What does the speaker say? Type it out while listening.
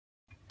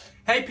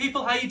Hey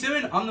people, how you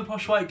doing? I'm the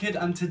Posh White Kid,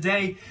 and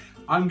today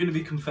I'm going to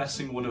be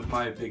confessing one of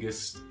my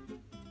biggest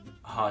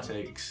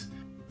heartaches.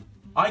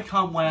 I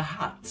can't wear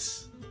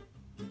hats.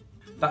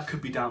 That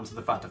could be down to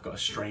the fact I've got a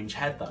strange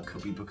head, that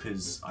could be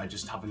because I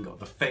just haven't got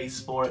the face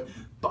for it,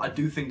 but I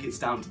do think it's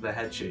down to the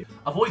head shape.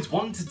 I've always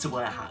wanted to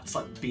wear hats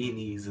like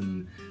beanies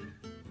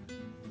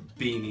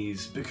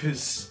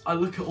because I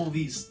look at all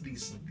these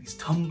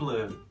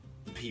Tumblr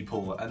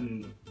people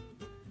and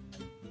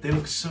they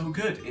look so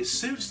good. It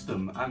suits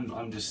them, and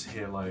I'm just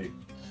here like,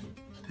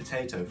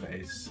 potato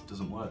face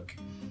doesn't work,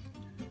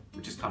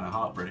 which is kind of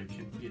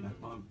heartbreaking, you know.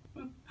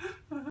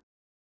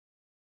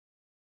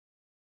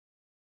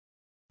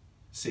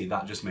 See,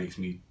 that just makes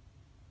me...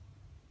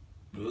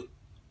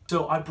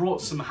 So I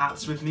brought some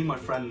hats with me. My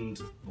friend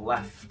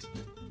left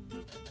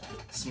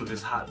some of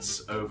his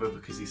hats over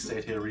because he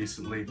stayed here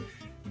recently,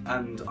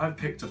 and I've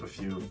picked up a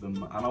few of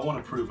them, and I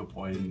want to prove a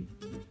point.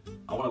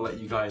 I want to let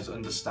you guys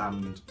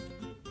understand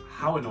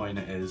how annoying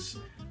it is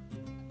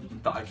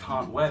that I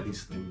can't wear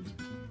these things.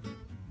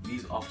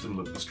 These often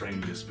look the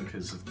strangest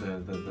because of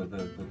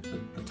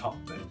the top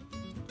bit.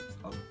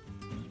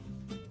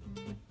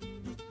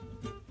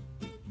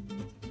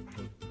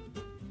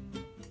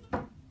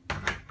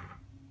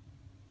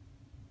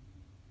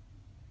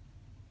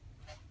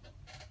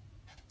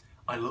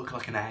 I look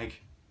like an egg.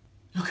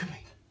 Look at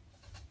me.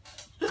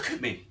 Look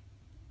at me.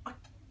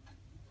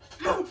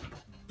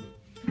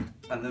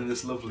 And then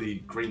this lovely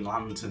Green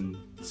Lantern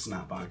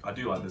snapback. I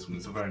do like this one,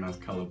 it's a very nice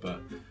colour,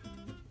 but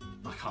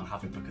I can't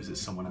have it because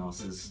it's someone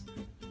else's.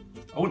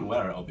 I wouldn't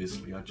wear it,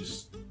 obviously, I'd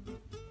just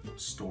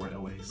store it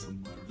away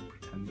somewhere and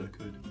pretend I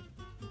could.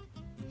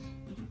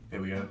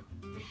 Here we go.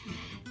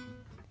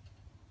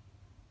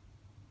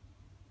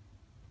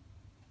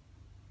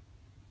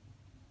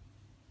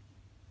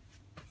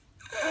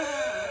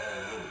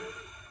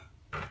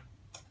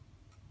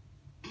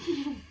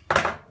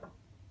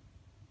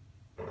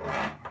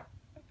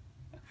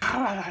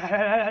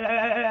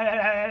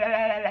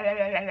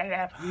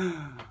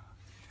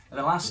 And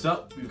then last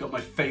up, we've got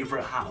my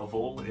favourite hat of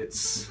all.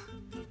 It's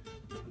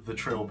the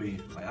Trilby.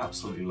 I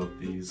absolutely love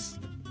these.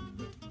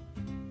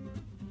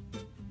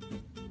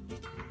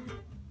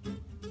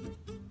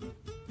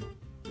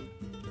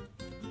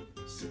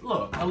 So,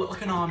 look, I look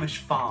like an Amish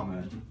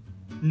farmer.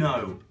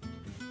 No.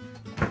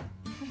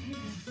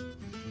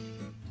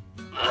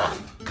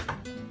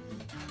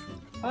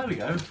 There we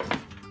go.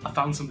 I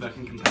found something I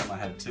can compare my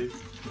head to.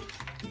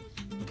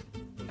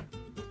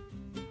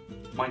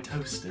 My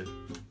toaster.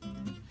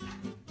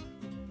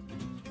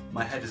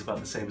 My head is about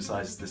the same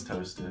size as this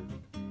toaster.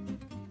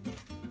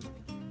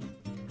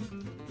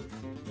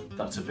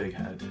 That's a big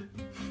head.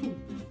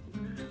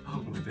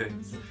 Oh my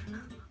days.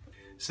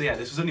 So yeah,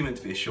 this was only meant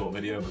to be a short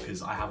video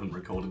because I haven't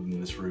recorded in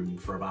this room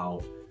for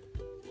about,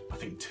 I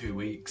think, 2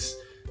 weeks.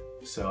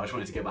 So I just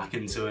wanted to get back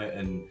into it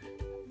and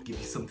give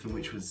you something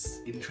which was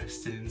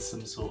interesting in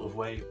some sort of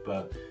way,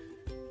 but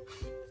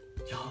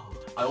yeah.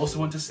 I also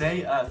want to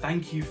say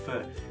thank you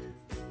for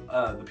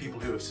the people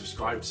who have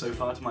subscribed so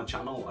far to my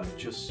channel. I've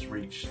just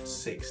reached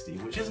 60,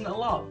 which isn't a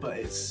lot, but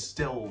it's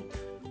still,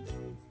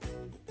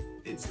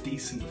 it's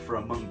decent for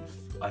a month,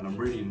 and I'm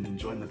really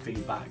enjoying the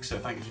feedback, so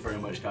thank you very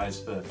much guys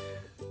for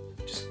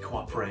just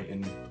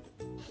cooperating,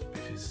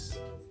 because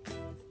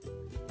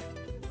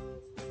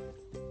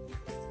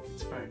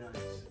it's very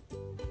nice.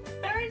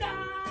 Very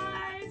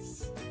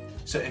nice!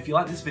 So if you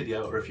like this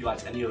video, or if you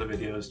liked any other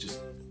videos,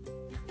 just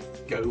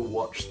go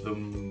watch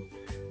them,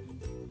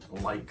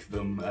 like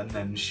them, and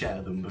then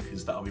share them,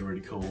 because that'll be really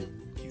cool.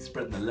 Keep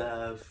spreading the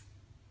love.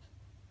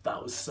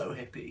 That was so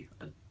hippie.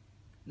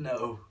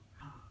 No.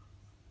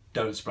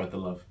 Don't spread the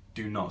love.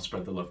 Do not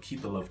spread the love.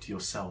 Keep the love to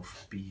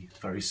yourself. Be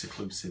very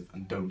seclusive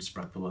and don't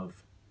spread the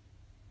love.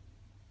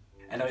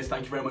 Anyways,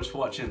 thank you very much for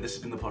watching. This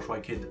has been the Posh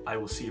White Kid. I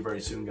will see you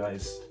very soon,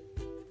 guys.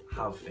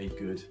 Have a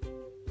good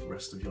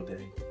rest of your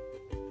day.